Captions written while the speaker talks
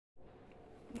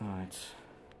Right.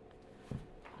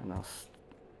 And I'll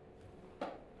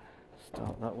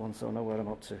start that one so I know where I'm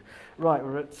up to. Right,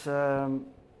 we're at... come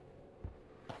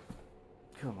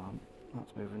on,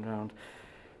 that's moving around.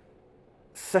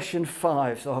 Session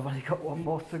 5, so I've only got one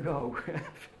more to go.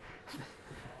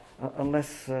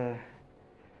 Unless things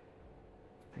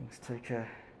take a...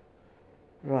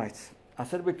 Right, I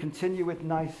said we'd continue with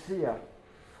Nicaea.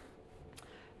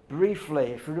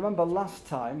 Briefly, if you remember last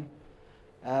time,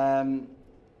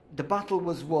 the battle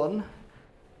was won.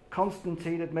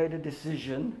 Constantine had made a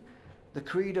decision. The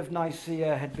Creed of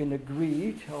Nicaea had been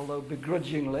agreed, although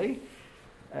begrudgingly.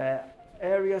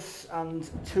 Arius and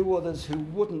two others who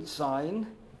wouldn't sign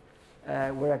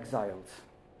were exiled.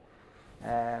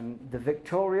 The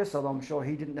victorious, although I'm sure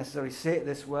he didn't necessarily say it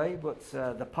this way, but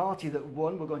the party that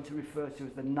won we're going to refer to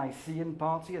as the Nicene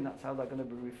party, and that's how they're going to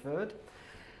be referred.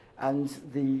 And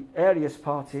the Arius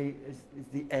party is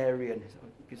the Arian,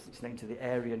 it gives its name to the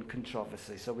Arian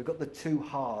controversy. So we've got the two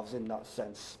halves in that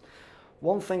sense.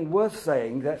 One thing worth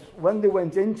saying, that when they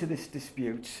went into this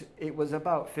dispute, it was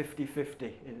about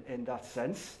 50-50 in that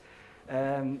sense.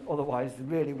 Otherwise, there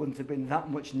really wouldn't have been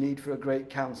that much need for a great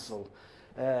council.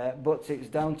 But it's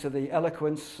down to the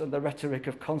eloquence and the rhetoric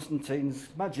of Constantine's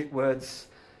magic words,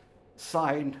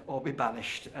 sign or be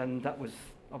banished. And that was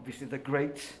obviously the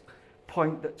great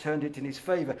point that turned it in his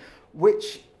favour,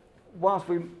 which, whilst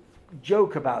we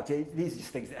joke about it, these are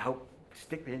things that help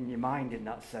stick in your mind in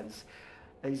that sense,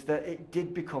 is that it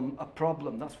did become a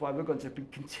problem. That's why we're going to be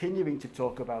continuing to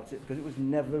talk about it, because it was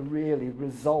never really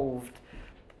resolved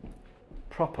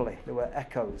properly. There were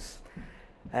echoes.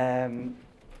 One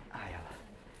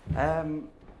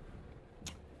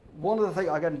of the things,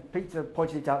 again, Peter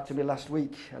pointed it out to me last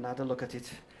week, and I had a look at it.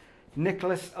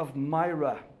 Nicholas of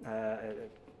Myra,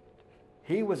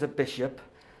 he was a bishop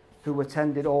who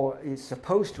attended, or is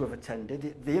supposed to have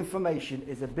attended. The information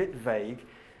is a bit vague,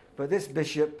 but this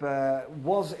bishop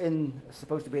was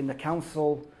supposed to be in the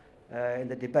council, in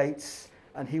the debates,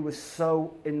 and he was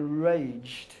so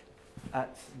enraged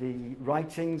at the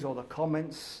writings or the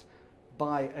comments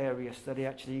by Arius that he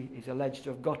actually is alleged to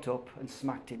have got up and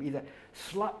smacked him, either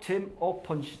slapped him or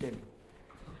punched him.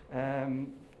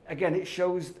 Again, it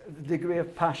shows the degree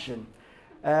of passion.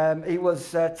 He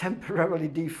was temporarily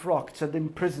defrocked and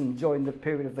imprisoned during the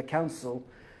period of the council,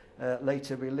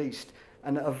 later released.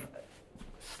 And of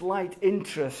slight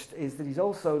interest is that he's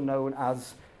also known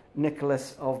as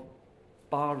Nicholas of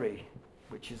Bari,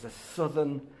 which is a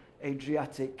southern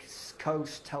Adriatic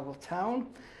coast town,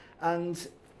 and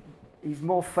he's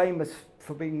more famous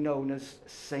for being known as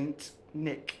Saint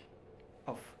Nick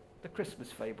of the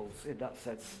Christmas fables in that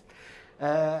sense.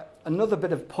 Another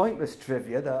bit of pointless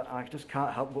trivia that I just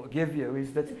can't help but give you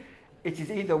is that it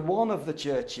is either one of the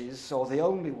churches, or the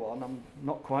only one, I'm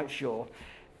not quite sure,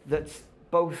 that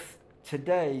both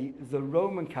today the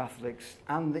Roman Catholics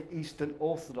and the Eastern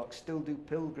Orthodox still do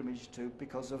pilgrimage to,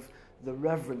 because of the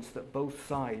reverence that both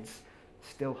sides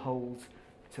still hold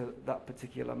to that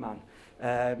particular man.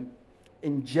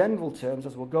 In general terms,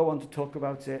 as we'll go on to talk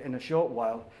about it in a short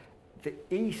while, the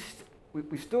East,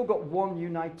 we've still got one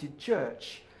united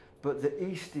church, but the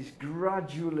East is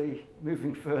gradually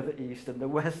moving further east and the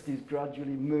West is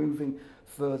gradually moving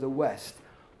further west,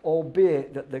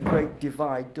 albeit that the great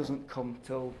divide doesn't come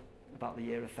till about the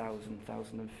year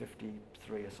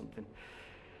 1053 or something.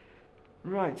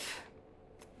 Right.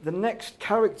 The next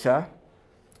character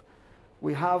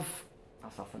we have,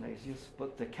 that's Athanasius,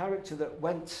 but the character that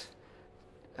went,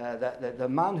 the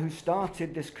man who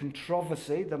started this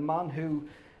controversy, the man who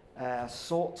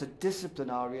sought to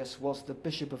discipline Arius, was the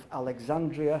Bishop of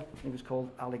Alexandria. He was called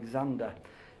Alexander.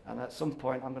 And at some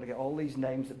point, I'm going to get all these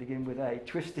names that begin with A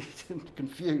twisted and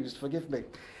confused, forgive me.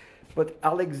 But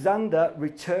Alexander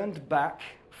returned back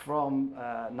from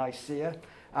Nicaea,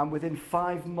 and within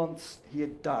 5 months he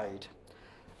had died.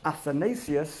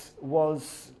 Athanasius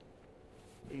was,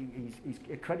 he's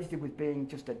accredited with being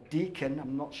just a deacon.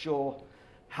 I'm not sure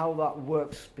how that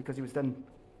works, because he was then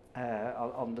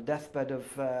on the deathbed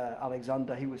of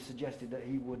Alexander. He was suggested that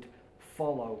he would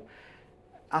follow.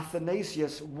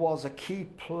 Athanasius was a key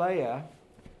player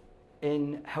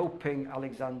in helping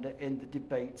Alexander in the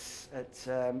debates at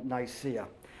Nicaea.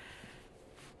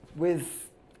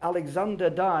 With Alexander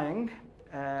dying,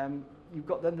 you've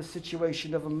got then the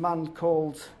situation of a man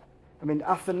called,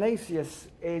 Athanasius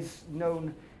is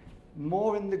known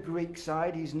more in the Greek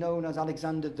side. He's known as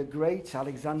Alexander the Great,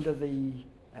 Alexander the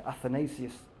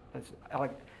Athanasius the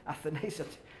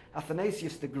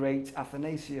Great,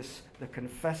 Athanasius the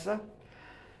Confessor.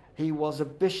 He was a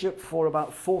bishop for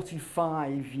about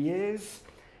 45 years.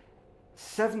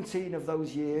 17 of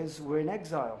those years were in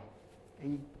exile.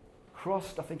 He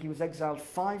crossed, I think he was exiled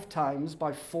 5 times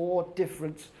by 4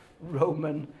 different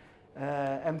Roman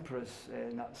emperors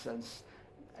in that sense.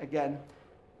 Again,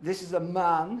 this is a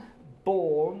man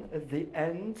born at the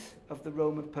end of the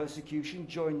Roman persecution,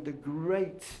 during the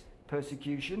great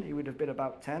persecution. He would have been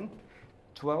about 10,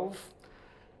 12.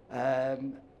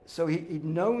 So he'd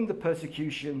known the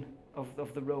persecution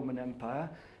of the Roman Empire.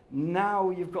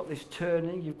 Now you've got this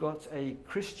turning. You've got a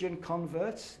Christian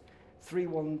convert,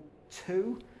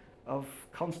 312 of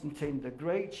Constantine the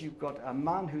Great. You've got a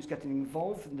man who's getting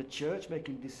involved in the church,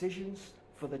 making decisions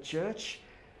for the church,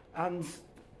 and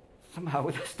somehow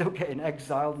they're still getting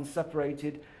exiled and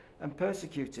separated and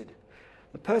persecuted.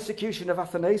 The persecution of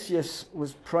Athanasius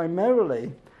was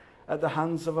primarily at the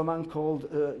hands of a man called,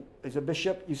 is a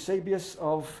bishop, Eusebius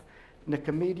of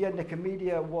Nicomedia.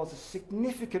 Nicomedia was a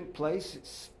significant place.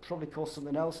 It's probably called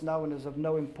something else now and is of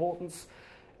no importance.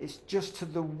 It's just to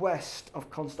the west of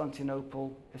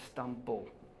Constantinople, Istanbul,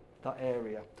 that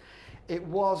area. It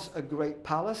was a great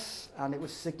palace, and it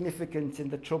was significant in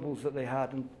the troubles that they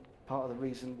had, and part of the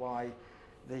reason why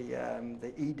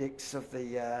the edicts of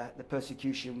the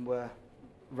persecution were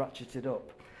ratcheted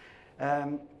up.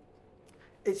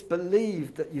 It's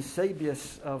believed that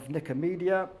Eusebius of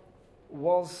Nicomedia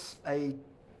was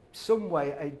some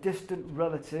way a distant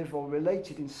relative or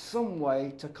related in some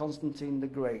way to Constantine the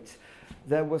Great.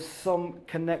 There was some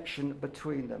connection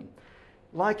between them.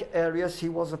 Like Arius, he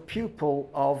was a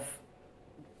pupil of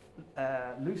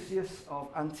Lucius of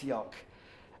Antioch.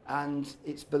 And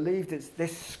it's believed it's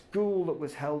this school that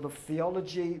was held of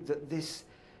theology, that this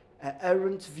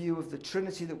errant view of the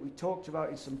Trinity that we talked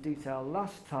about in some detail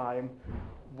last time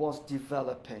was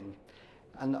developing.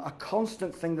 And a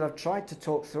constant thing that I've tried to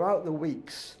talk throughout the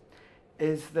weeks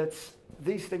is that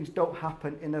these things don't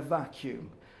happen in a vacuum.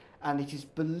 And it is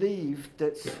believed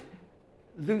that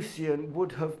Lucian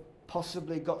would have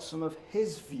possibly got some of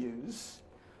his views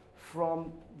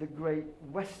from the great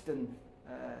Western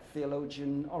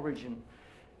theologian Origen,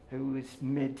 who is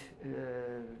mid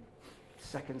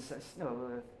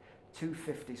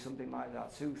 250, something like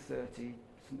that, 230,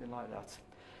 something like that.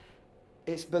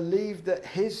 It's believed that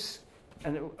he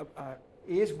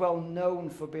is well known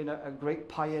for being a great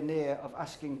pioneer of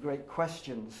asking great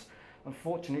questions.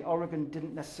 Unfortunately, Origen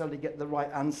didn't necessarily get the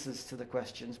right answers to the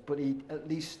questions, but he at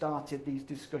least started these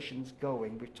discussions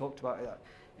going. We've talked about that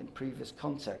in previous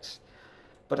contexts.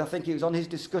 But I think it was on his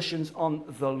discussions on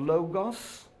the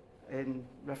Logos, in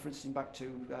referencing back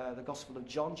to the Gospel of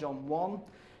John, John 1.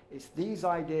 It's these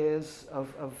ideas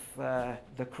of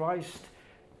the Christ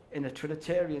in a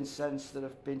Trinitarian sense that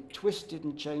have been twisted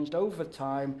and changed over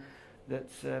time,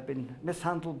 that's been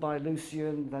mishandled by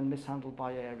Lucian, then mishandled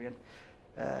by Arian.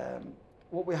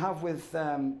 What we have with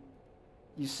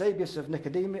Eusebius of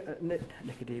Nicomedia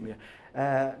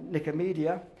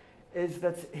is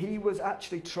that he was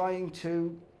actually trying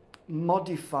to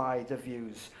modify the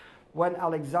views. When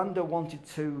Alexander wanted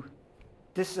to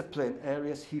discipline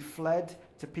Arius, he fled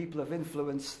to people of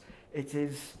influence. It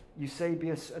is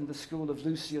Eusebius and the school of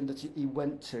Lucian that he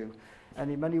went to. And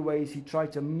in many ways, he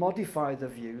tried to modify the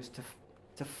views,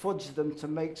 to fudge them, to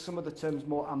make some of the terms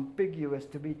more ambiguous,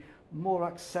 to be more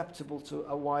acceptable to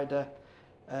a wider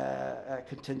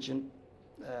contingent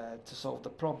to solve the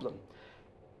problem.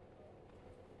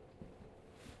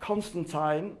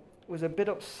 Constantine was a bit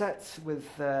upset with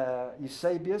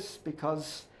Eusebius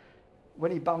because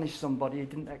when he banished somebody, he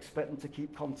didn't expect them to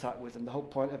keep contact with them. The whole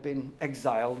point of being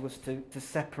exiled was to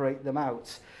separate them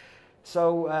out.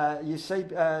 So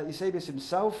Eusebius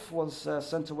himself was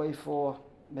sent away for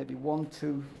maybe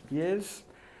 1-2 years.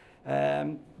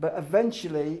 But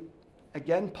eventually,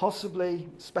 again, possibly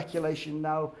speculation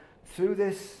now, through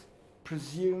this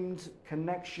presumed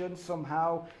connection,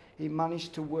 somehow he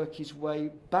managed to work his way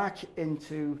back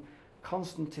into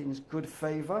Constantine's good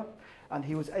favour, and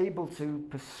he was able to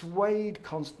persuade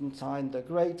Constantine the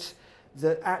Great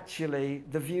that actually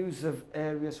the views of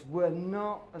Arius were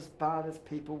not as bad as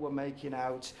people were making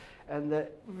out, and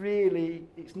that really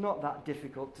it's not that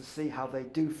difficult to see how they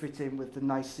do fit in with the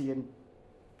Nicene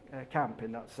camp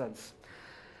in that sense.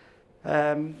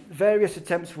 Various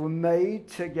attempts were made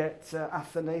to get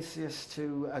Athanasius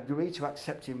to agree to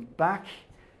accept him back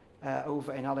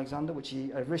over in Alexander, which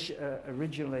he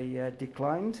originally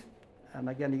declined. And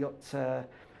again,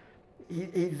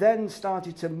 he then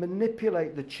started to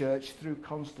manipulate the church through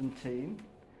Constantine.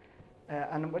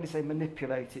 And when you say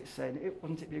manipulate, it's saying,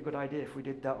 wouldn't it be a good idea if we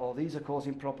did that? Or these are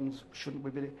causing problems, shouldn't we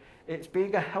be? It's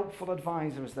being a helpful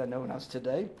advisor, as they're known as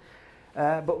today.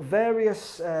 But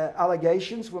various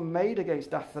allegations were made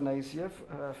against Athanasius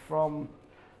from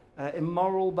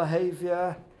immoral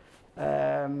behaviour,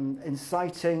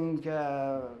 inciting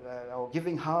or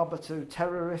giving harbour to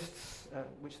terrorists,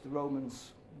 which the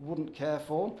Romans wouldn't care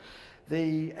for.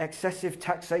 The excessive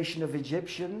taxation of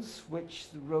Egyptians, which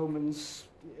the Romans,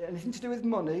 anything to do with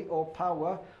money or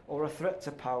power or a threat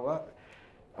to power.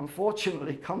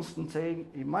 Unfortunately, Constantine,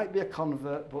 he might be a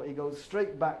convert, but he goes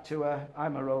straight back to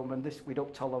I'm a Roman, we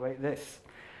don't tolerate this.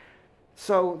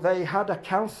 So they had a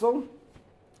council,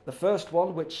 the first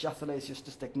one, which Athanasius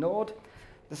just ignored.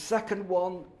 The second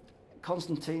one,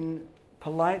 Constantine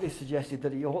politely suggested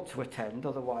that he ought to attend,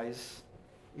 otherwise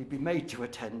he'd be made to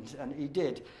attend, and he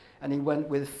did. And he went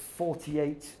with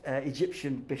 48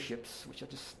 Egyptian bishops, which I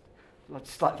just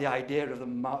like the idea of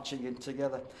them marching in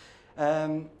together.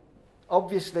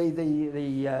 Obviously,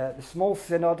 the small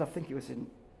synod, I think it was in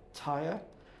Tyre,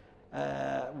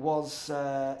 was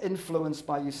influenced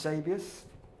by Eusebius.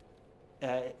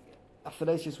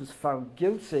 Athanasius was found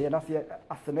guilty, and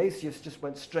Athanasius just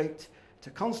went straight to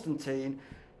Constantine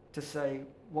to say,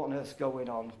 what on earth's going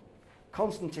on?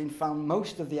 Constantine found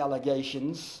most of the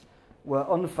allegations were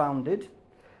unfounded.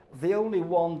 The only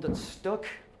one that stuck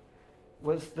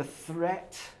was the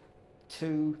threat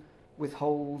to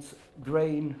withhold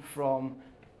grain from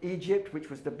Egypt, which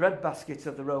was the breadbasket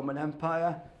of the Roman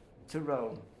Empire, to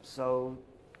Rome. So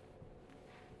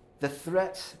the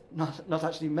threat, not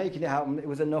actually making it happen, it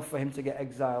was enough for him to get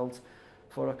exiled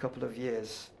for a couple of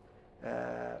years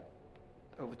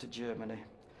over to Germany.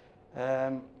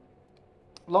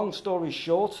 Long story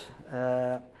short,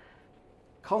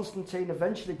 Constantine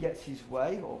eventually gets his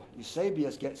way, or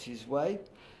Eusebius gets his way,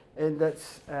 in that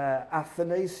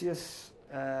Athanasius,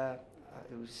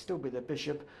 who would still be the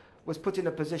bishop, was put in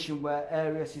a position where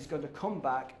Arius is going to come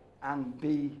back and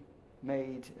be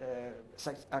made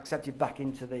accepted back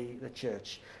into the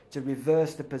church to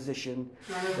reverse the position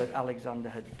that Alexander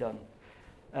had done.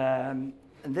 And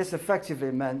this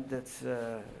effectively meant that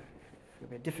it would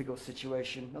be a difficult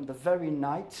situation. On the very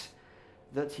night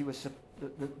that he was,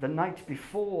 the night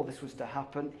before this was to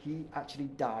happen, he actually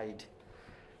died.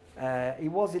 He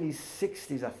was in his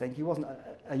 60s, I think. He wasn't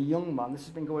a young man. This has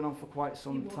been going on for quite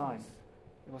some time.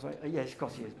 He was, yes, of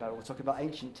course he is, Beryl. We're talking about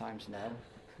ancient times now.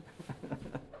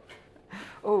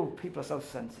 Oh, people are so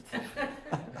sensitive.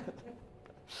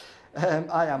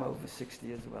 I am over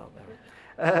 60 as well,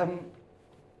 Beryl.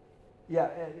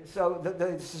 So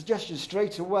the suggestion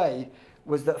straight away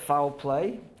was that foul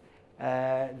play,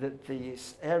 that the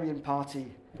Arian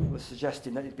party was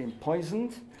suggesting that he'd been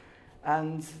poisoned,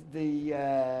 and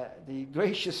the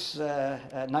gracious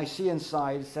Nicene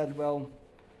side said, well,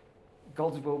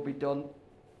 God's will be done.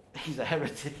 He's a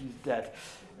heretic, he's dead.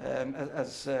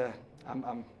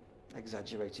 I'm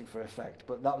exaggerating for effect,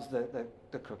 but that was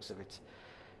the crux of it.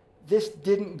 This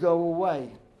didn't go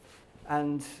away,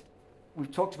 and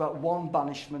we've talked about one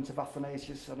banishment of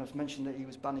Athanasius, and I've mentioned that he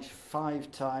was banished 5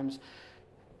 times.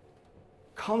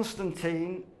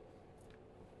 Constantine,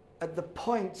 at the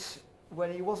point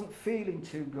when he wasn't feeling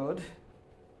too good,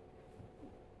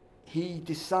 he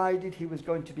decided he was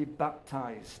going to be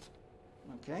baptized.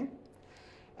 Okay?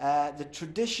 The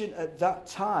tradition at that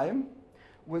time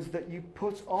was that you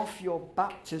put off your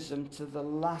baptism to the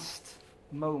last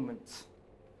moment.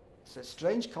 It's a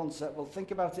strange concept. We'll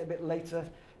think about it a bit later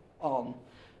on.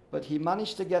 But he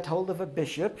managed to get hold of a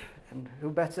bishop, and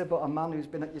who better but a man who's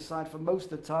been at your side for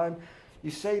most of the time,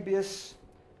 Eusebius,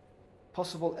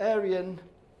 possible Arian,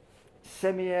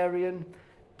 semi-Arian,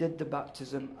 did the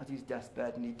baptism at his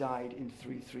deathbed, and he died in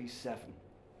 337.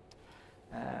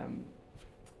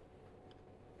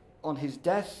 On his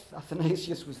death,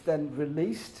 Athanasius was then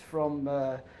released from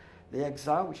the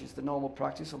exile, which is the normal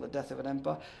practice on the death of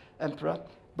an emperor.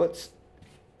 But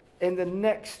in the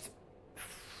next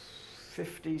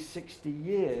 50, 60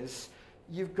 years,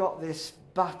 you've got this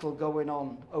battle going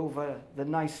on over the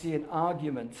Nicene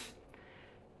argument.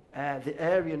 The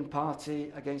Arian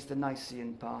party against the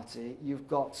Nicene party. You've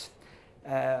got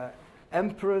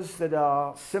emperors that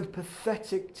are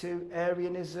sympathetic to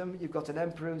Arianism. You've got an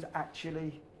emperor who's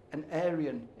actually an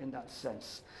Arian in that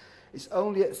sense. It's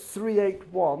only at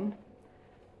 381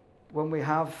 when we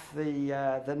have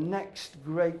the next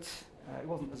great, it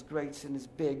wasn't as great and as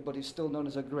big, but it's still known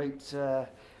as a great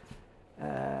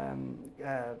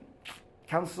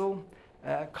council,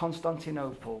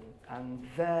 Constantinople. And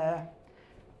there,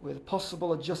 with a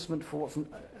possible adjustment for what's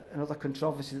another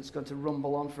controversy that's going to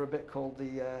rumble on for a bit, called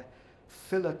the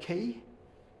Philochy,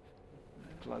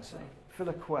 closer,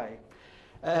 Philoque.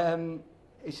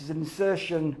 It is an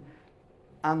insertion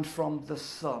 "and from the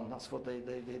sun." That's what the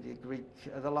Greek,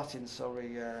 the Latin, is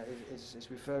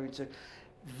referring to.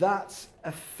 That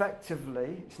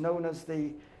effectively, it's known as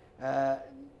the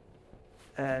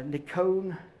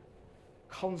Nicene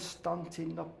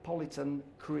Constantinopolitan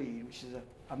Creed, which is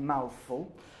a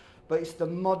mouthful, but it's the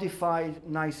modified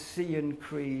Nicene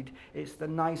Creed. It's the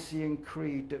Nicene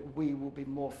Creed that we will be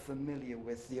more familiar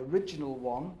with. The original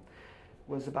one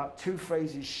was about 2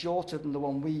 phrases shorter than the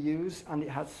one we use, and it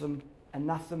had some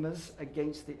anathemas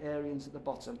against the Arians at the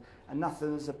bottom.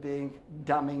 Anathemas are being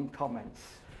damning comments.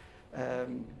 There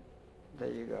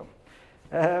you go.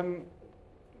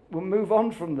 We'll move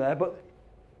on from there, but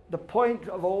the point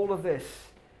of all of this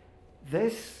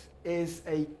is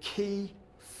a key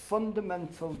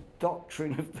fundamental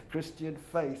doctrine of the Christian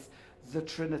faith, the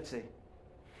Trinity.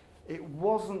 It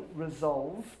wasn't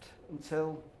resolved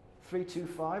until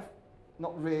 325.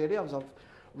 Not really, I've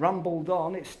rambled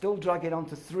on. It's still dragging on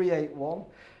to 381.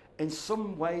 In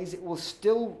some ways, it will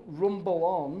still rumble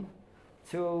on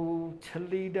to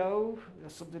Toledo, or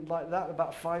something like that,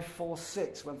 about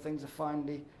 546, when things are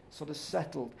finally sort of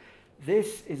settled.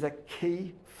 This is a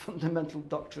key fundamental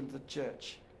doctrine of the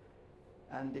church.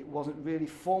 And it wasn't really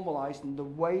formalized in the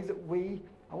way that we,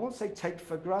 I won't say take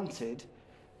for granted,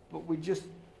 but we just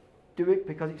do it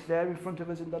because it's there in front of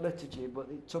us in the liturgy. But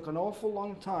it took an awful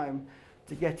long time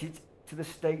to get it to the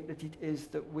state that it is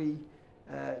that we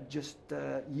just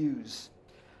use.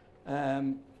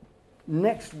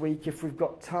 Next week, if we've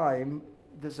got time,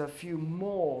 there's a few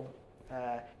more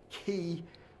key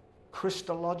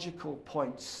Christological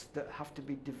points that have to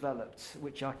be developed,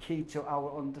 which are key to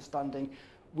our understanding,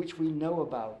 which we know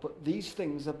about. But these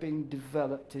things are being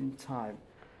developed in time.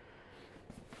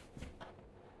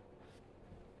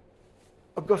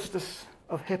 Augustus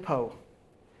of Hippo.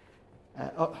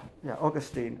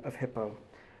 Augustine of Hippo.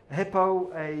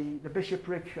 The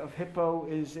bishopric of Hippo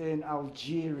is in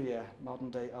Algeria,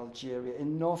 modern-day Algeria,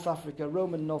 in North Africa,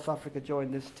 Roman North Africa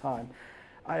during this time.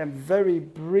 I am very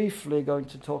briefly going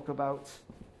to talk about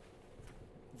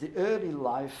the early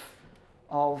life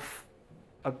of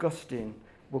Augustine.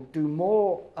 We'll do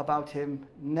more about him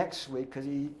next week because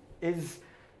he is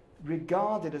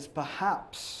regarded as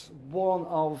perhaps one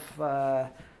of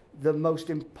the most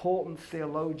important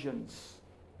theologians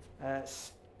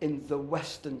in the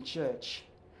Western Church.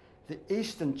 The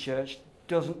Eastern Church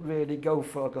doesn't really go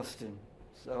for Augustine.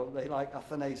 So they like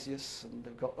Athanasius, and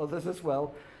they've got others as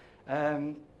well.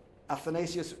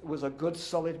 Athanasius was a good,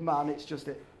 solid man. It's just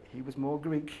that he was more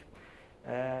Greek.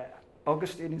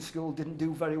 Augustine in school didn't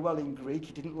do very well in Greek.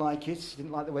 He didn't like it. He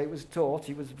didn't like the way it was taught.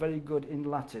 He was very good in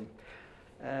Latin.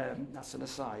 That's an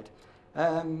aside.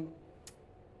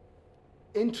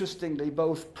 Interestingly,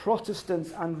 both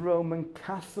Protestants and Roman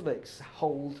Catholics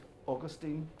hold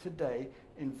Augustine today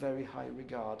in very high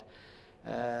regard.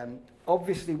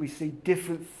 Obviously, we see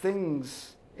different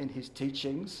things in his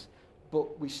teachings,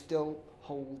 but we still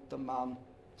hold the man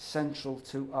central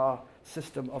to our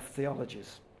system of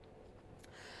theologies.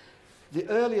 The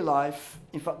early life,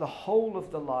 in fact, the whole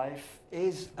of the life,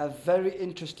 is a very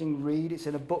interesting read. It's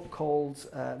in a book called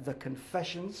The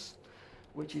Confessions,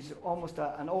 which is almost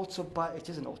an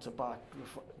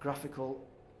autobiographical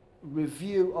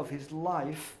review of his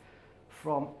life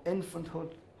from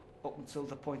infanthood up until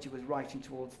the point he was writing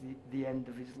towards the end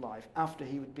of his life, after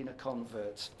he had been a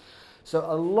convert. So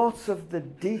a lot of the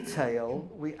detail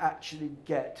we actually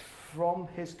get from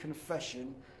his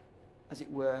confession, as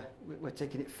it were, we're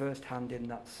taking it first hand in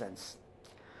that sense.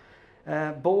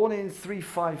 Born in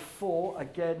 354,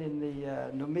 again in the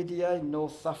Numidia in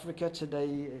North Africa. Today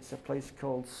it's a place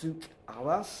called Souk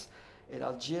Ahras in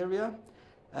Algeria.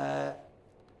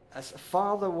 His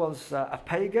father was a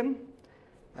pagan,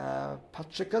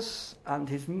 Patricus, and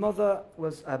his mother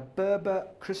was a Berber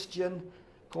Christian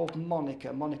called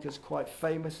Monica. Monica's quite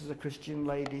famous as a Christian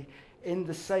lady, in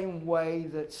the same way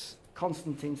that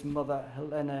Constantine's mother,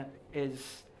 Helena,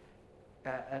 is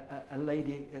a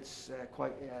lady that's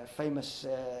quite famous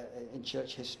in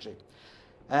church history.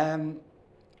 A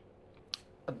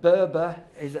Berber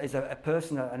is a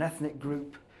person, an ethnic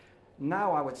group.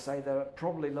 Now I would say they're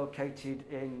probably located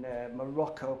in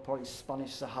Morocco, probably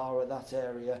Spanish Sahara, that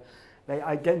area. They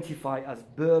identify as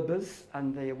Berbers,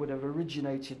 and they would have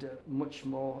originated much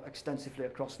more extensively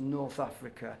across North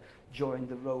Africa during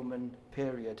the Roman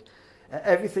period.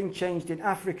 Everything changed in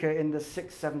Africa in the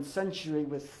 6th, 7th century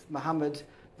with Muhammad,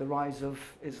 the rise of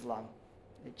Islam.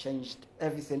 It changed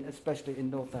everything, especially in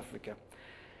North Africa.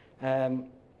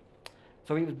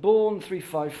 So he was born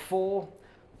 354.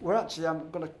 I'm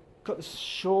going to cut this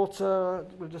shorter.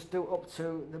 We'll just do up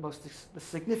to the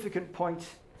significant point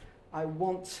I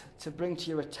want to bring to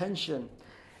your attention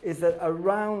is that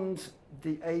around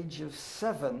the age of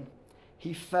 7,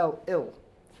 he fell ill.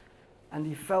 And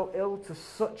he fell ill to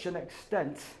such an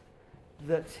extent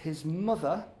that his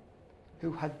mother,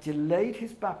 who had delayed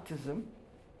his baptism,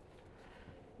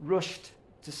 rushed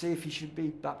to see if he should be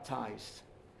baptized.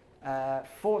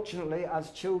 Fortunately,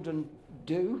 as children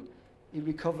do, he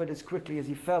recovered as quickly as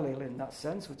he fell ill in that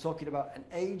sense. We're talking about an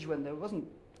age when there wasn't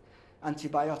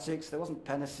antibiotics, there wasn't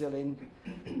penicillin.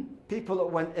 People that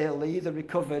went ill, they either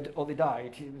recovered or they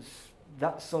died. It was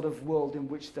that sort of world in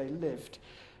which they lived.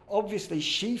 Obviously,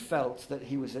 she felt that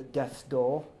he was at death's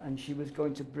door and she was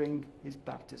going to bring his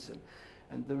baptism.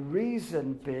 And the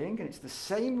reason being, and it's the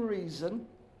same reason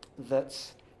that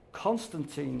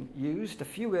Constantine used a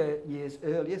few years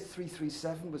earlier,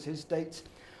 337 was his date,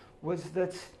 was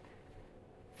that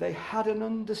they had an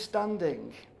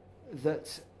understanding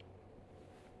that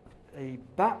a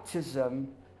baptism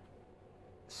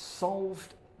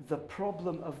solved the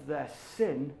problem of their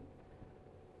sin,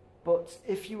 but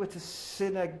if you were to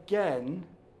sin again,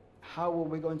 how are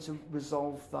we going to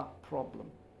resolve that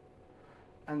problem?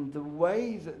 And the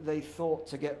way that they thought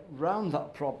to get round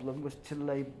that problem was to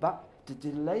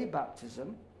delay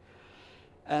baptism.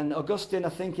 And Augustine, I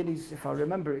think, if I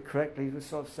remember it correctly, was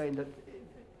sort of saying that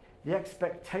the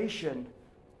expectation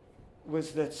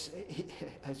was that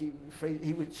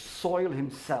he would soil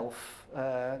himself,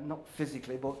 not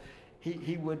physically, but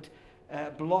he would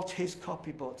blot his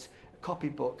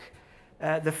copybook.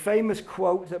 The famous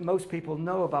quote that most people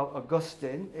know about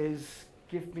Augustine is,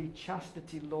 "Give me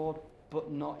chastity, Lord, but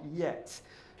not yet."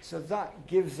 So that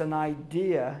gives an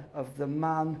idea of the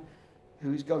man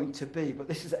who's going to be. But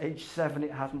this is at age 7,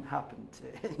 it hadn't happened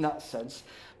in that sense.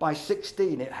 By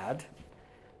 16 it had.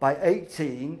 By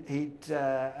 18 he'd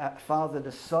fathered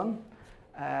a son.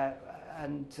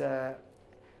 The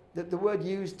word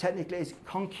used technically is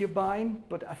concubine,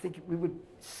 but I think we would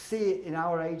see it in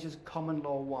our age as common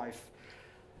law wife.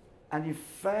 And in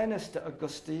fairness to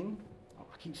Augustine,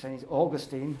 I keep saying he's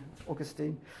Augustine,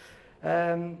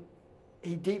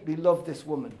 he deeply loved this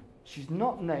woman. She's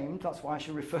not named, that's why I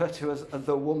should refer to her as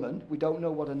the woman. We don't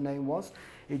know what her name was.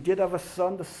 He did have a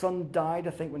son. The son died, I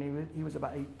think, when he was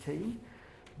about 18.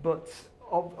 But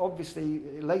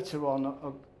obviously, later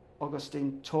on,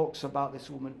 Augustine talks about this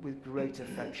woman with great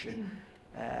affection.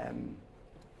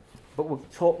 But we'll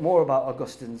talk more about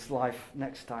Augustine's life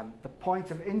next time. The point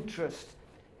of interest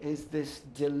is this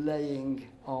delaying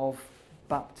of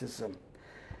baptism.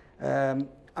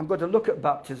 I'm going to look at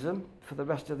baptism for the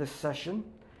rest of this session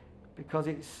because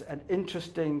it's an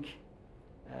interesting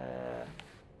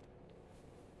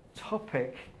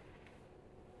topic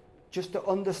just to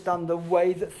understand the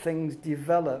way that things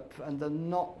develop, and they're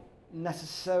not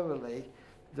necessarily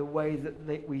the way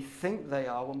that we think they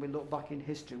are when we look back in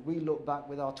history. We look back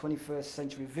with our 21st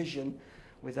century vision,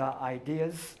 with our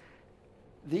ideas.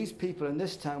 These people in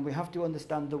this time, we have to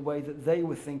understand the way that they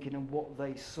were thinking and what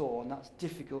they saw, and that's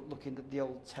difficult looking at the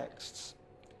old texts.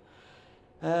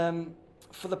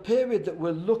 For the period that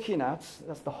we're looking at,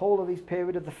 that's the whole of this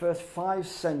period of the first 5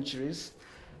 centuries,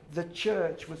 the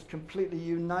church was completely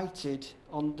united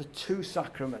on the 2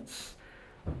 sacraments,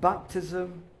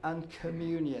 baptism and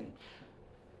communion.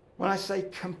 When I say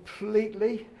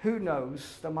completely, who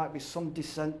knows? There might be some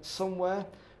dissent somewhere,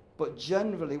 but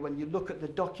generally when you look at the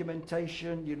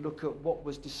documentation, you look at what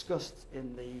was discussed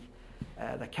in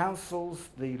the councils,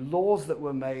 the laws that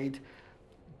were made,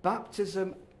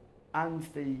 baptism and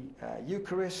the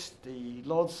Eucharist, the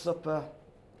Lord's Supper,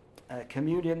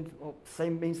 communion,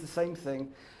 means the same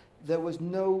thing. There was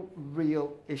no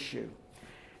real issue.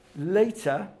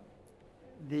 Later,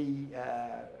 the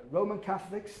Roman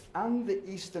Catholics and the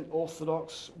Eastern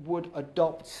Orthodox would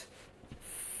adopt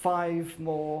 5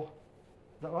 more,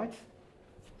 is that right?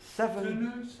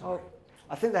 7. Oh,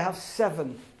 I think they have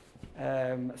 7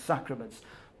 sacraments,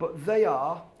 but they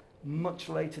are much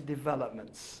later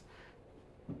developments.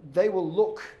 They will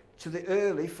look to the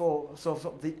early for sort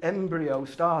of the embryo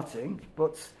starting,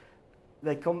 but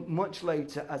they come much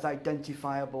later as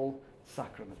identifiable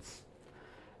sacraments.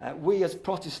 We as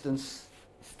Protestants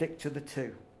stick to the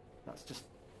 2. That's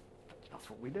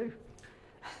what we do.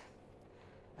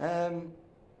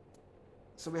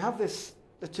 So we have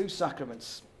the 2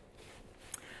 sacraments,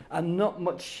 and not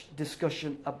much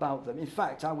discussion about them. In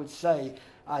fact, I would say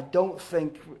I don't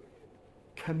think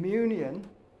communion,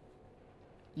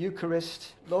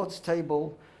 Eucharist, Lord's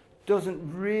table doesn't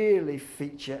really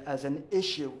feature as an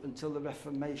issue until the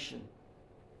Reformation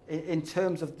in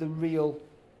terms of the real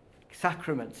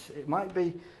sacraments. It might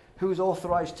be who's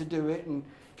authorised to do it, and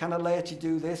can a laity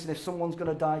do this, and if someone's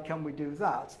going to die, can we do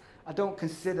that? I don't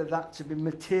consider that to be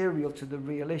material to the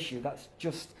real issue. That's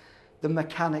just the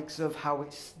mechanics of how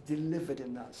it's delivered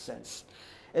in that sense.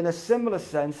 In a similar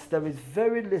sense, there is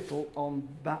very little on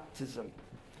baptism,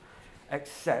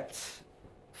 except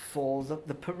for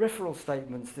the peripheral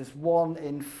statements. There's one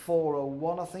in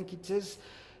 401, I think it is,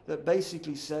 that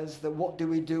basically says that what do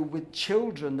we do with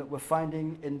children that we're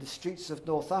finding in the streets of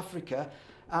North Africa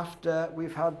after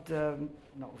we've had,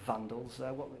 not vandals,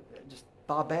 just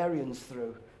barbarians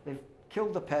through. They've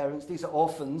killed the parents, these are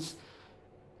orphans.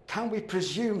 Can we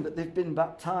presume that they've been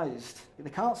baptized? They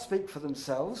can't speak for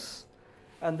themselves,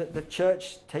 and that the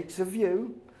church takes a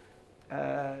view,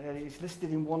 and it's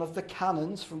listed in one of the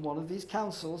canons from one of these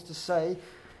councils to say,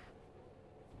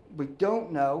 we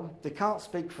don't know, they can't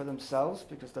speak for themselves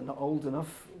because they're not old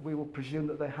enough, we will presume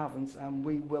that they haven't, and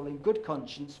we will in good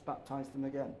conscience baptize them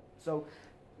again. So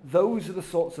those are the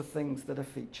sorts of things that are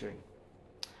featuring.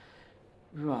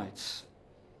 Right,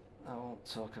 I won't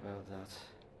talk about that.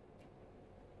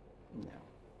 No.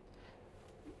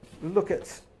 We'll look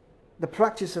at the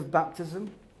practice of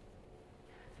baptism.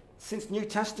 Since New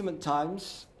Testament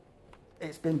times,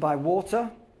 it's been by water,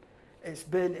 it's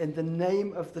been in the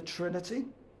name of the Trinity,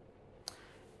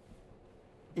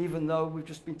 even though we've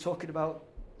just been talking about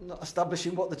not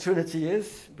establishing what the Trinity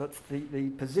is, but the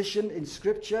position in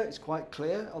Scripture is quite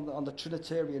clear on the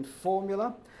Trinitarian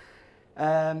formula.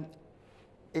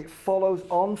 It follows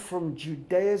on from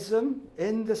Judaism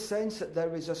in the sense that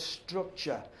there is a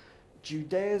structure.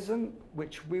 Judaism,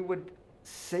 which we would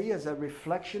see as a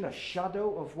reflection, a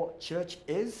shadow of what church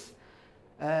is.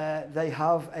 They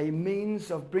have a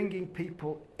means of bringing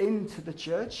people into the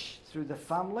church through the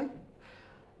family.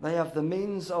 They have the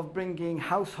means of bringing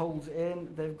households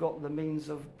in. They've got the means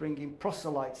of bringing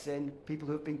proselytes in, people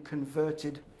who have been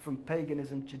converted from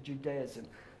paganism to Judaism.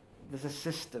 There's a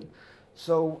system.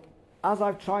 So as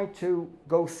I've tried to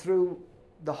go through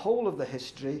the whole of the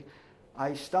history,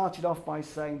 I started off by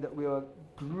saying that we were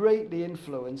greatly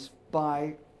influenced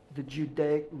by the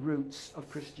Judaic roots of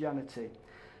Christianity.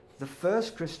 The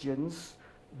first Christians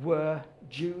were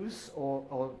Jews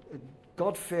or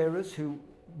God-fearers who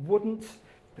wouldn't,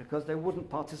 because they wouldn't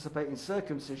participate in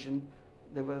circumcision,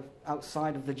 they were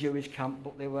outside of the Jewish camp,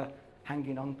 but they were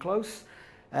hanging on close.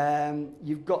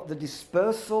 You've got the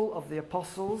dispersal of the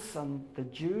apostles and the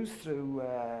Jews through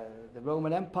the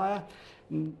Roman Empire.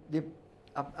 The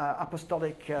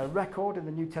apostolic record in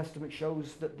the New Testament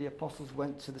shows that the apostles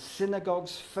went to the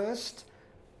synagogues first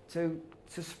to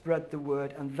spread the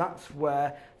word, and that's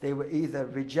where they were either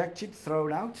rejected,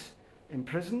 thrown out,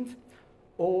 imprisoned,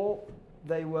 or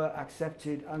they were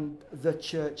accepted and the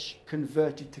church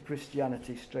converted to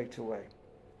Christianity straight away.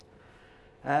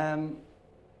 I'll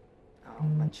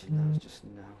mention those just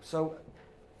now. So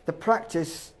the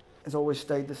practice has always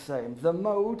stayed the same. The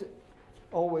mode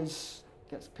always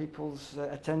gets people's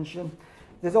attention.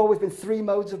 There's always been three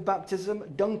modes of baptism: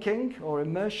 dunking, or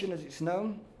immersion as it's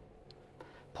known,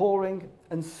 pouring,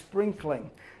 and sprinkling.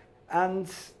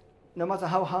 And no matter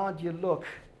how hard you look,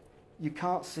 you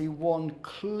can't see one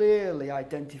clearly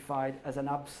identified as an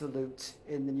absolute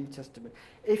in the New Testament.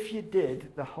 If you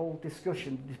did, the whole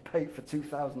discussion, debate for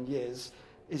 2,000 years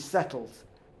is settled.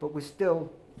 But we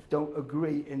still don't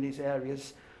agree in these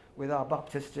areas with our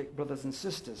Baptistic brothers and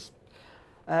sisters.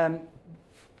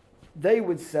 They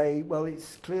would say, well, it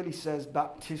clearly says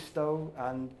baptisto,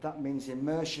 and that means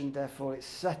immersion, therefore it's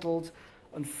settled.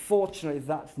 Unfortunately,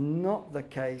 that's not the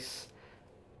case.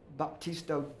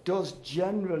 Baptisto does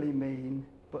generally mean,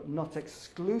 but not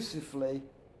exclusively,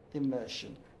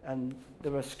 immersion. And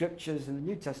there are scriptures in the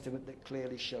New Testament that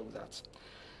clearly show that.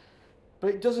 But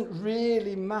it doesn't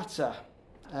really matter,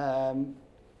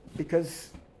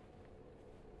 because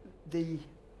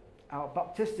our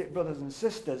Baptistic brothers and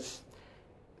sisters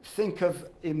think of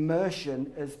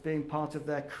immersion as being part of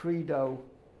their credo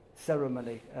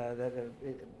ceremony,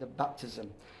 the baptism.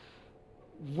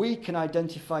 We can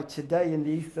identify today in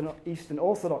the Eastern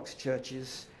Orthodox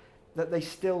churches that they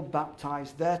still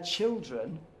baptize their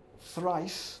children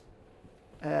thrice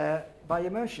by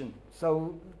immersion.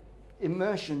 So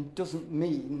immersion doesn't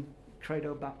mean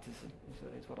credo baptism,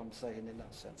 is what I'm saying in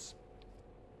that sense.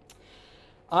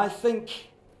 I think,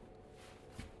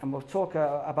 and we'll talk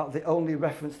about the only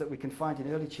reference that we can find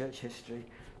in early church history,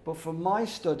 but from my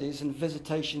studies and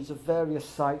visitations of various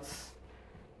sites,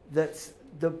 that's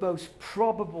the most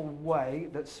probable way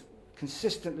that's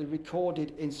consistently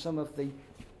recorded in some of the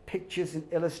pictures and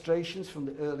illustrations from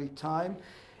the early time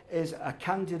is a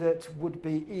candidate would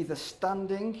be either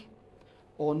standing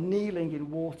or kneeling in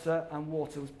water, and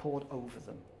water was poured over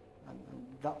them. And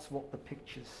that's what the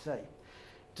pictures say.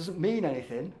 It doesn't mean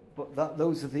anything, but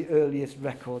those are the earliest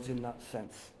records in that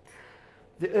sense.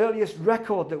 The earliest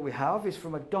record that we have is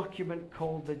from a document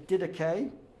called the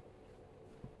Didache,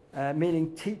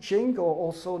 meaning teaching, or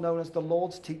also known as the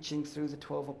Lord's teaching through the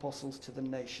 12 apostles to the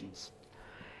nations.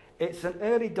 It's an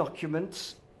early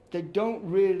document They don't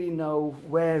really know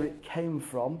where it came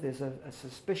from. There's a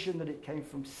suspicion that it came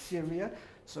from Syria.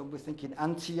 So we're thinking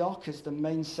Antioch is the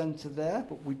main centre there,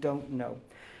 but we don't know.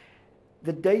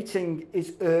 The dating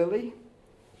is early.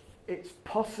 It's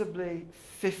possibly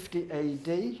 50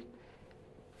 AD.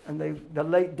 And the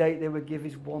late date they would give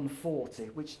is 140,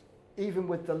 which even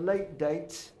with the late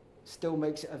date still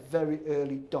makes it a very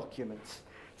early document.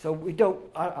 So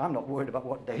I'm not worried about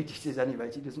what date it is anyway.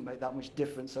 It doesn't make that much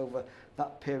difference over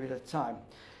that period of time.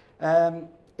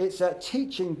 It's a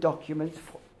teaching document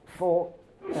for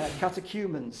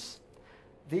catechumens.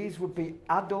 These would be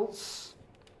adults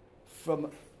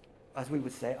from, as we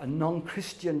would say, a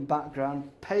non-Christian background,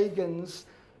 pagans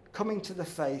coming to the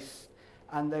faith,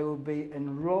 and they will be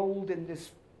enrolled in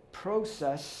this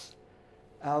process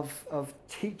of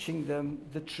teaching them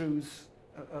the truths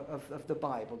of the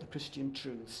Bible, the Christian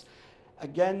truths.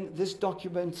 Again, this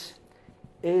document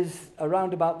is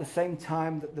around about the same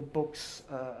time that the books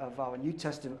of our New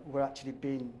Testament were actually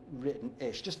being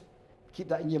written-ish. Just keep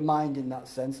that in your mind in that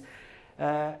sense.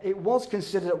 It was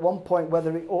considered at one point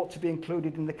whether it ought to be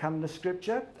included in the canon of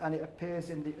Scripture, and it appears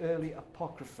in the early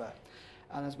Apocrypha.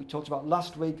 And as we talked about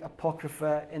last week,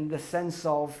 Apocrypha in the sense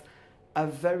of a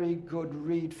very good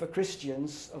read for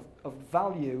Christians of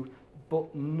value,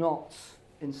 but not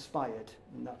inspired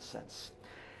in that sense.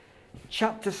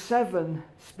 Chapter 7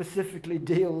 specifically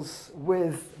deals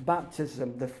with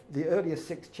baptism. The earlier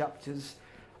 6 chapters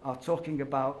are talking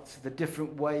about the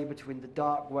different way between the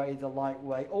dark way, the light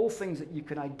way, all things that you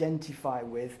can identify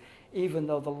with, even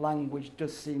though the language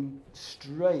does seem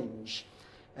strange.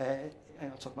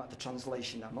 I'll talk about the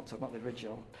translation now, I'm not talking about the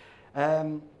original.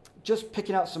 Just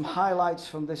picking out some highlights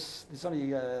from this. There's only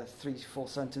 3-4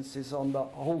 sentences on the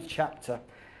whole chapter.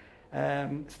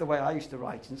 It's the way I used to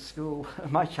write in school.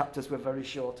 My chapters were very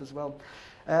short as well.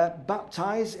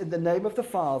 Baptize in the name of the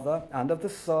Father, and of the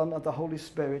Son, and of the Holy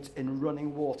Spirit, in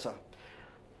running water.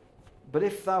 But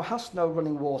if thou hast no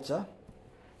running water,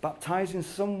 baptize in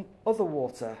some other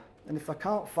water. And if I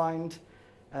can't find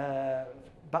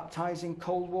baptize in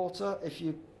cold water, if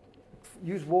you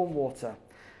use warm water.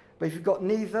 But if you've got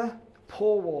neither,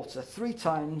 pour water 3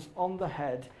 times on the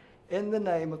head, in the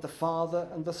name of the Father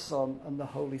and the Son and the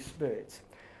Holy Spirit.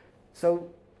 So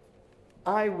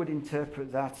I would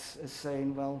interpret that as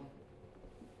saying, well,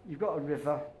 you've got a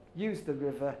river, use the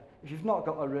river. If you've not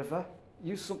got a river,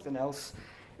 use something else.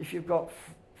 If you've got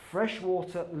fresh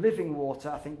water, living water,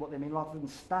 I think what they mean, rather than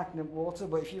stagnant water,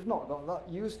 but if you've not got that,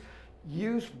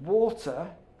 use water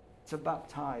to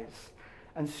baptize.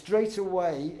 And straight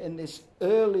away in this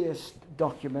earliest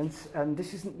document, and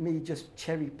this isn't me just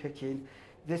cherry picking,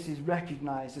 this is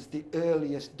recognized as the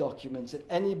earliest document. And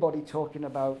anybody talking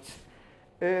about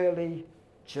early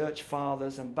church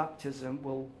fathers and baptism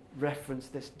will reference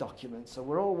this document. So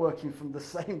we're all working from the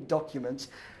same document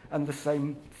and the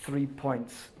same 3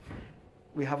 points.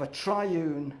 We have a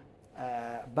triune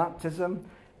baptism.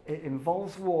 It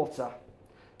involves water.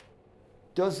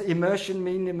 Does immersion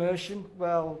mean immersion?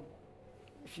 Well,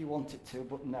 if you want it to,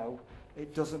 but no,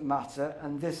 it doesn't matter.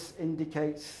 And this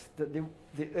indicates that the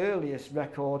earliest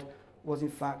record was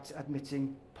in fact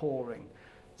admitting pouring.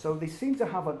 So they seem to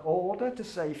have an order to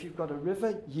say if you've got a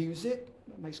river, use it.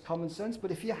 That makes common sense.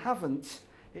 But if you haven't,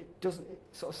 it doesn't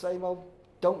sort of say, well,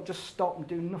 don't just stop and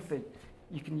do nothing.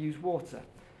 You can use water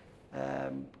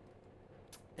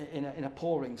in a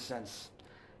pouring sense.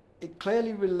 It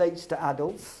clearly relates to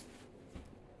adults.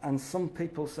 And some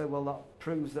people say, well, that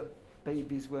proves that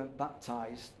babies weren't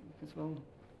baptized. Because, well,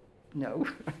 no.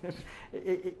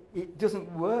 it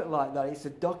doesn't work like that. It's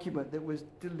a document that was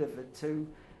delivered to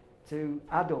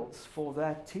adults for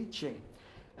their teaching.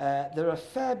 There are a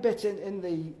fair bit in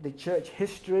the church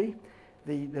history,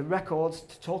 the records,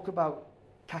 to talk about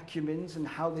catechumens and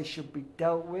how they should be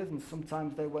dealt with, and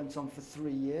sometimes they went on for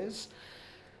 3 years.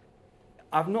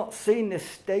 I've not seen this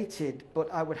stated,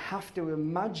 but I would have to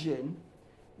imagine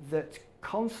that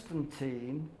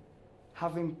Constantine,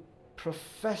 having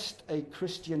professed a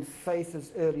Christian faith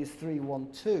as early as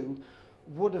 312,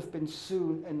 would have been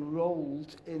soon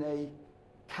enrolled in a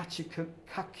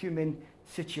catechumen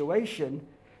situation,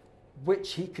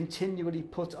 which he continually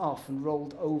put off and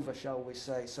rolled over, shall we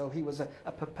say. So he was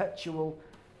a perpetual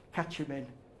catechumen.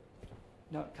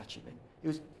 Not catechumen.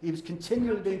 He was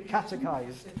continually being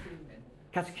catechized.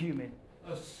 Catechumen.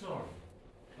 Oh, sorry.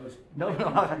 No.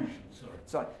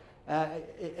 Sorry.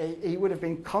 He would have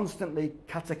been constantly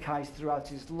catechized throughout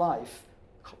his life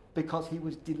because he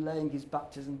was delaying his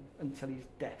baptism until his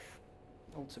death,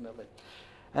 ultimately.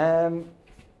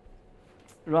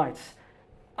 Right.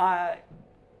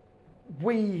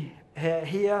 We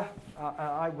here,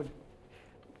 I would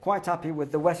quite happy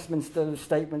with the Westminster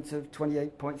Statement of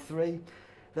 28.3,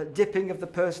 that dipping of the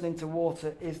person into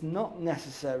water is not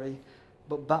necessary,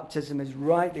 but baptism is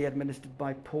rightly administered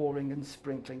by pouring and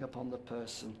sprinkling upon the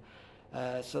person.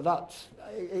 So that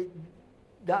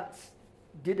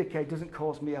didache doesn't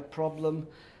cause me a problem.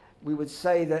 We would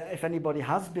say that if anybody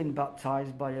has been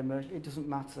baptized by immersion, it doesn't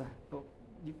matter. But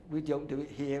we don't do it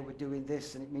here, we're doing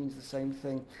this, and it means the same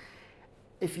thing.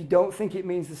 If you don't think it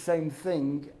means the same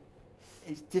thing,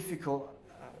 it's difficult,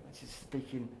 just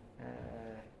speaking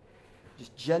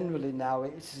just generally now,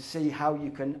 it's to see how you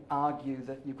can argue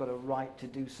that you've got a right to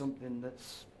do something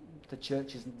that's the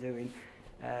church isn't doing.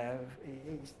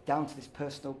 It's down to this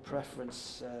personal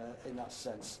preference in that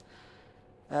sense.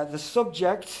 The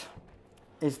subject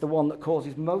is the one that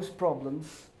causes most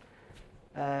problems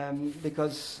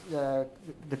because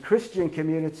the Christian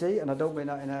community, and I don't mean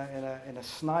that in a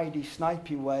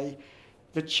snipey way,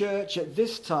 the church at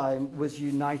this time was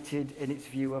united in its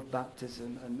view of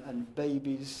baptism, and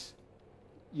babies,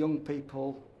 young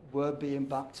people were being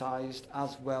baptized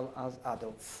as well as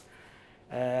adults.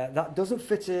 That doesn't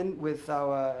fit in with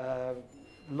our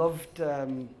loved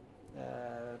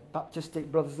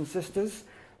Baptistic brothers and sisters,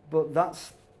 but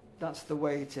that's the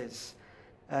way it is.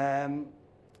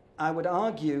 I would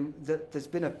argue that there's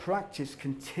been a practice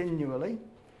continually.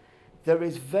 There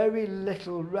is very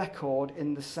little record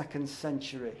in the 2nd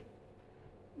century.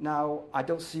 Now, I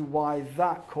don't see why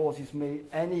that causes me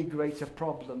any greater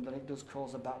problem than it does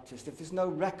cause a Baptist. If there's no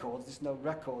records, there's no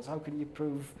records. How can you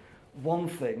prove one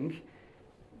thing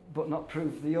but not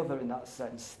prove the other in that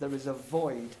sense? There is a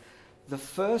void. The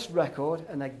first record,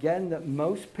 and again that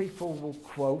most people will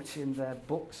quote in their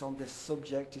books on this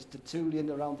subject, is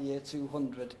Tertullian around the year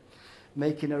 200,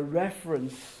 making a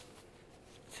reference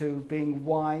to being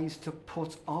wise to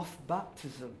put off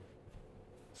baptism.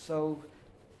 So,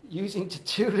 using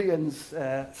Tertullian's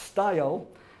style,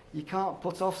 you can't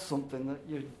put off something that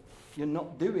you're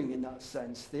not doing in that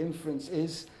sense. The inference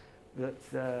is that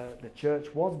the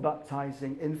church was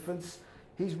baptizing infants.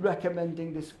 He's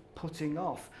recommending this putting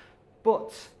off.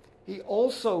 But he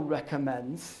also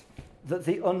recommends that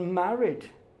the unmarried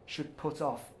should put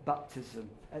off baptism.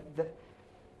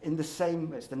 In the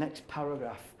same as the next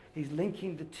paragraph, he's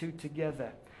linking the two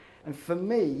together. And for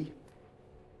me,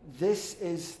 this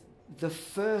is the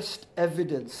first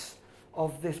evidence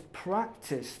of this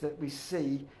practice that we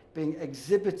see being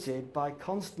exhibited by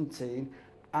Constantine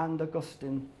and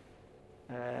Augustine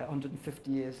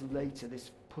 150 years later,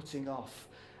 this putting off.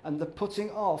 And the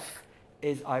putting off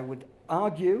is, I would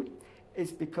argue,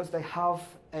 is because they have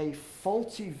a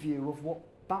faulty view of what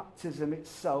baptism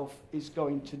itself is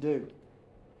going to do.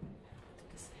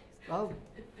 Well,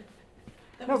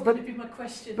 that was going to be my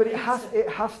question. But it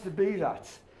has to be that.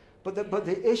 But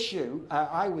the issue,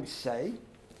 I would say,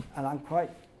 and I'm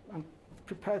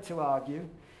prepared to argue,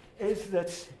 is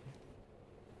that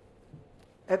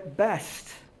at best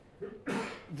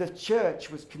the church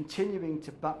was continuing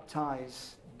to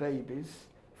baptize babies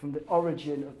from the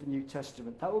origin of the New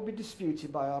Testament. That will be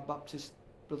disputed by our Baptist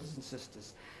brothers and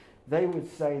sisters. They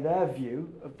would say their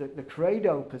view of the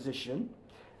credo position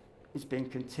is being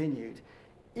continued.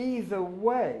 Either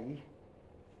way,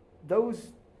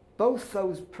 both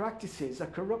those practices are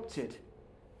corrupted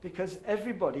because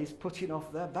everybody's putting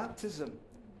off their baptism.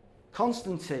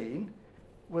 Constantine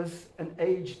was an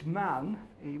aged man.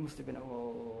 He must have been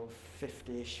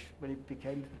 50-ish when he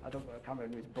became, I can't remember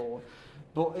when he was born,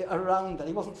 but around then,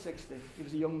 he wasn't 60, he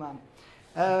was a young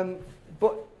man.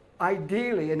 But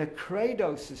ideally, in a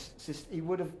credo system, he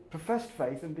would have professed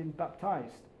faith and been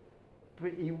baptized.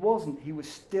 But he wasn't. He was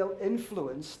still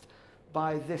influenced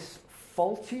by this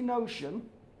faulty notion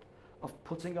of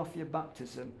putting off your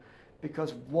baptism,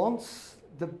 because once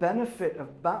the benefit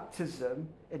of baptism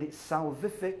in its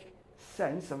salvific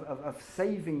sense of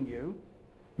saving you,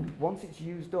 once it's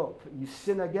used up, you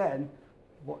sin again,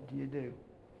 what do you do?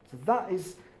 So that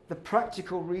is the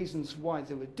practical reasons why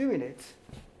they were doing it.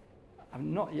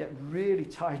 I'm not yet really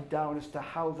tied down as to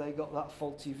how they got that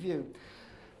faulty view.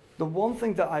 The one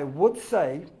thing that I would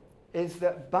say is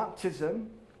that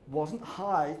baptism wasn't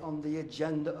high on the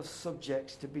agenda of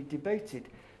subjects to be debated.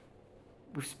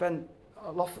 We've spent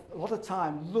a lot of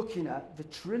time looking at the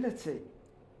Trinity.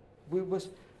 We was,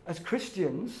 as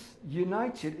Christians,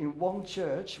 united in one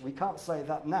church. We can't say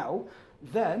that now.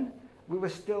 Then we were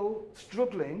still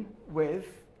struggling with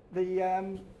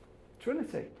the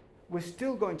Trinity. We're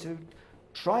still going to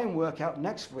try and work out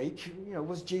next week,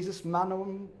 was Jesus man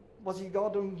and was he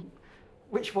God, and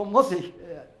which one was he?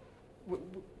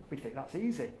 We think that's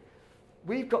easy.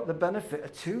 We've got the benefit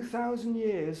of 2,000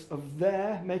 years of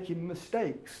their making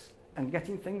mistakes and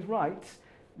getting things right.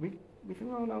 we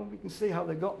think, oh no, we can see how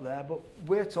they got there, but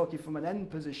we're talking from an end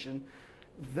position.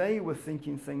 They were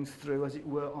thinking things through, as it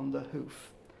were, on the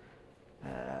hoof.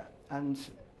 And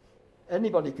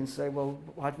anybody can say, well,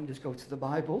 why didn't they just go to the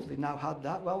Bible? They now had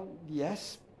that. Well,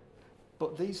 yes,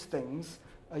 but these things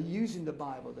are using the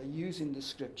Bible. They're using the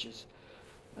Scriptures.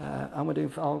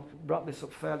 I'll wrap this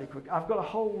up fairly quick. I've got a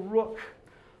whole ruck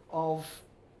of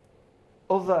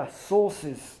other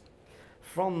sources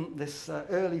from this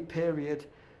early period,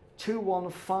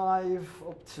 215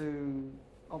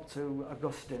 up to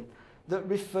Augustine, that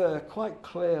refer quite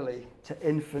clearly to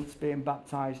infants being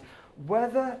baptized.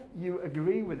 Whether you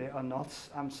agree with it or not,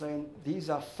 I'm saying these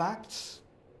are facts,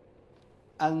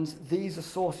 and these are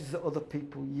sources that other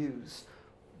people use.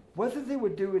 Whether they were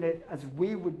doing it as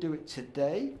we would do it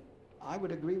today, I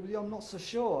would agree with you, I'm not so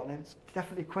sure, and it's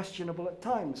definitely questionable at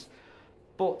times.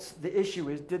 But the issue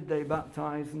is, did they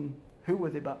baptize, and who were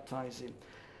they baptizing?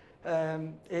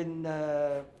 In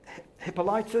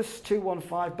Hippolytus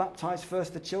 2:15, baptize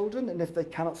first the children, and if they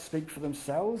cannot speak for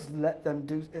themselves, let them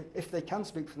do. If they can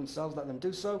speak for themselves, let them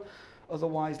do so.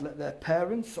 Otherwise, let their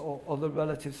parents or other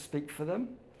relatives speak for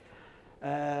them.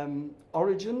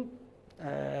 Origen,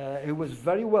 who was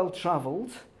very well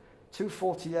travelled,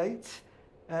 248,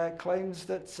 claims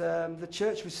that the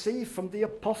church received from the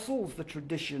apostles the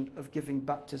tradition of giving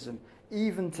baptism,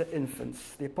 even to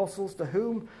infants. The apostles, to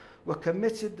whom were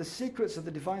committed the secrets of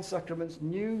the divine sacraments,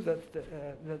 knew that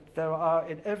there are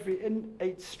in every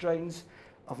innate strains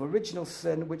of original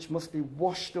sin which must be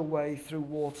washed away through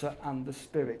water and the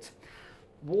Spirit.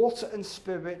 Water and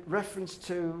Spirit, reference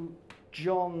to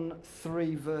John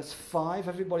 3 verse 5.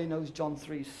 Everybody knows John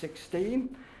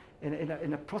 3:16.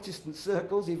 In a Protestant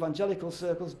circles, evangelical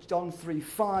circles, John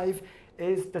 3:5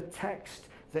 is the text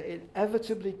that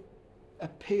inevitably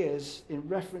appears in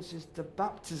references to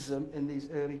baptism in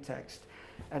these early texts.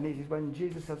 And it is when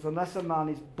Jesus says, unless a man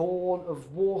is born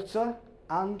of water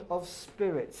and of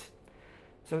Spirit.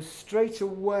 So straight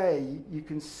away you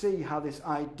can see how this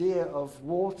idea of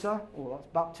water, or that's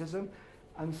baptism,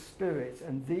 and Spirit,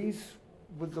 and these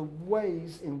were the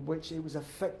ways in which it was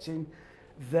affecting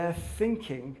their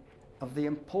thinking of the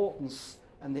importance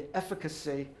and the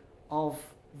efficacy of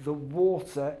the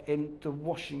water in the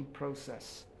washing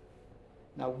process.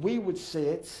 Now, we would see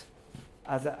it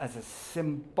as a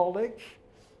symbolic,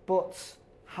 but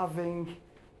having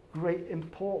great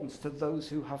importance to those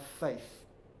who have faith.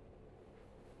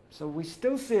 So we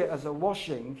still see it as a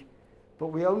washing, but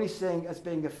we only see it as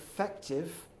being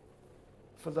effective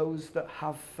for those that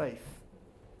have faith.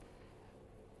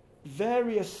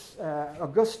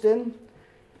 Augustine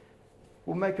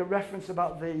will make a reference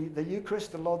about the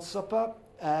Eucharist, the Lord's Supper,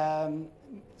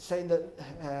 saying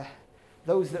that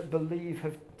those that believe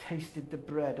have tasted the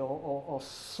bread, or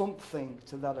something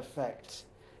to that effect.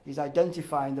 He's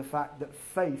identifying the fact that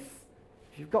faith,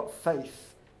 if you've got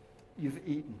faith, you've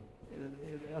eaten,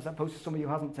 as opposed to somebody who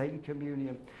hasn't taken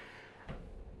communion.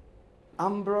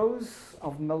 Ambrose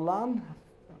of Milan,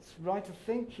 that's right, I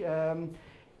think,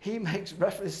 he makes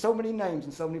reference, so many names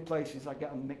in so many places, I get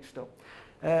them mixed up.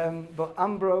 But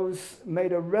Ambrose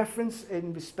made a reference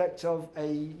in respect of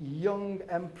a young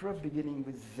emperor beginning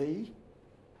with V,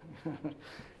 and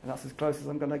that's as close as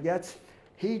I'm going to get.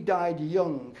 He died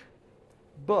young,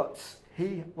 but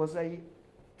he was a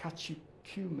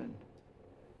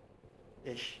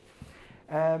catechumen-ish.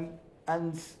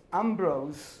 And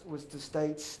Ambrose was to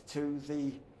state to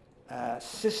the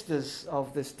sisters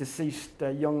of this deceased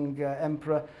young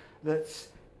emperor that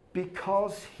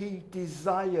because he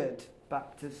desired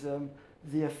baptism,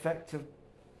 the effect of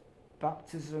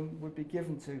baptism would be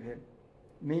given to him,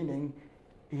 meaning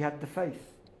he had the faith.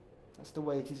 That's the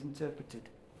way it is interpreted.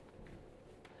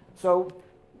 So,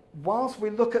 whilst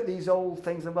we look at these old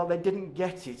things and, well, they didn't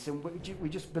get it, and we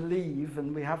just believe,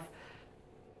 and we have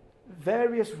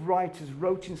various writers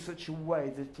wrote in such a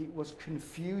way that it was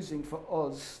confusing for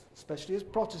us, especially as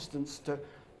Protestants, to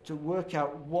work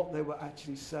out what they were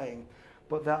actually saying.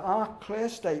 But there are clear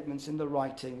statements in the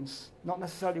writings, not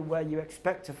necessarily where you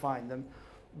expect to find them,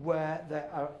 where they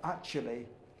are actually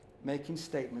making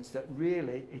statements that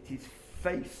really it is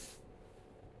faith,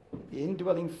 the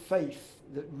indwelling faith,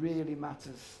 that really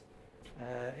matters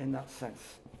in that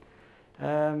sense.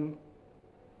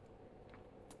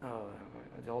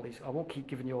 All these, I won't keep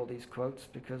giving you all these quotes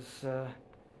because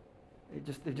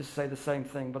they just say the same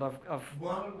thing. But I've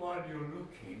while you're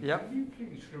looking, yep. Can you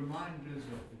please remind us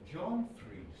of John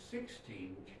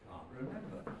 3:16, which you can't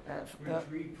remember, which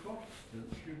we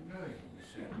Protestants should know? You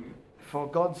said you. For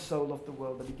God so loved the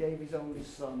world that he gave his only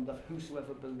Son, that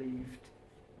whosoever believed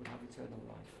would have eternal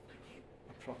life.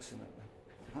 Approximately.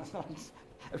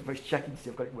 Everybody's checking to see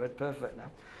if I've got it word perfect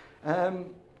now.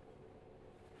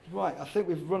 Right, I think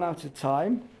we've run out of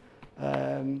time.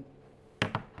 Can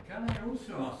I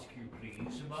also ask you,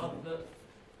 please, about the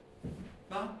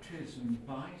baptism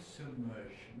by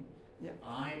submersion? Yep.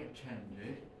 I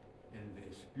attended in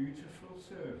this beautiful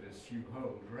service you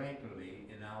hold regularly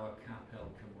in our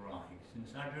Capel Cymraeg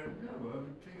since, I don't know,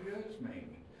 over 2 years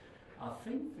maybe. I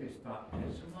think this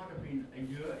baptism might have been a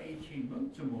year, 18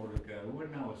 months or more ago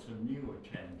when I was a new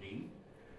attendee.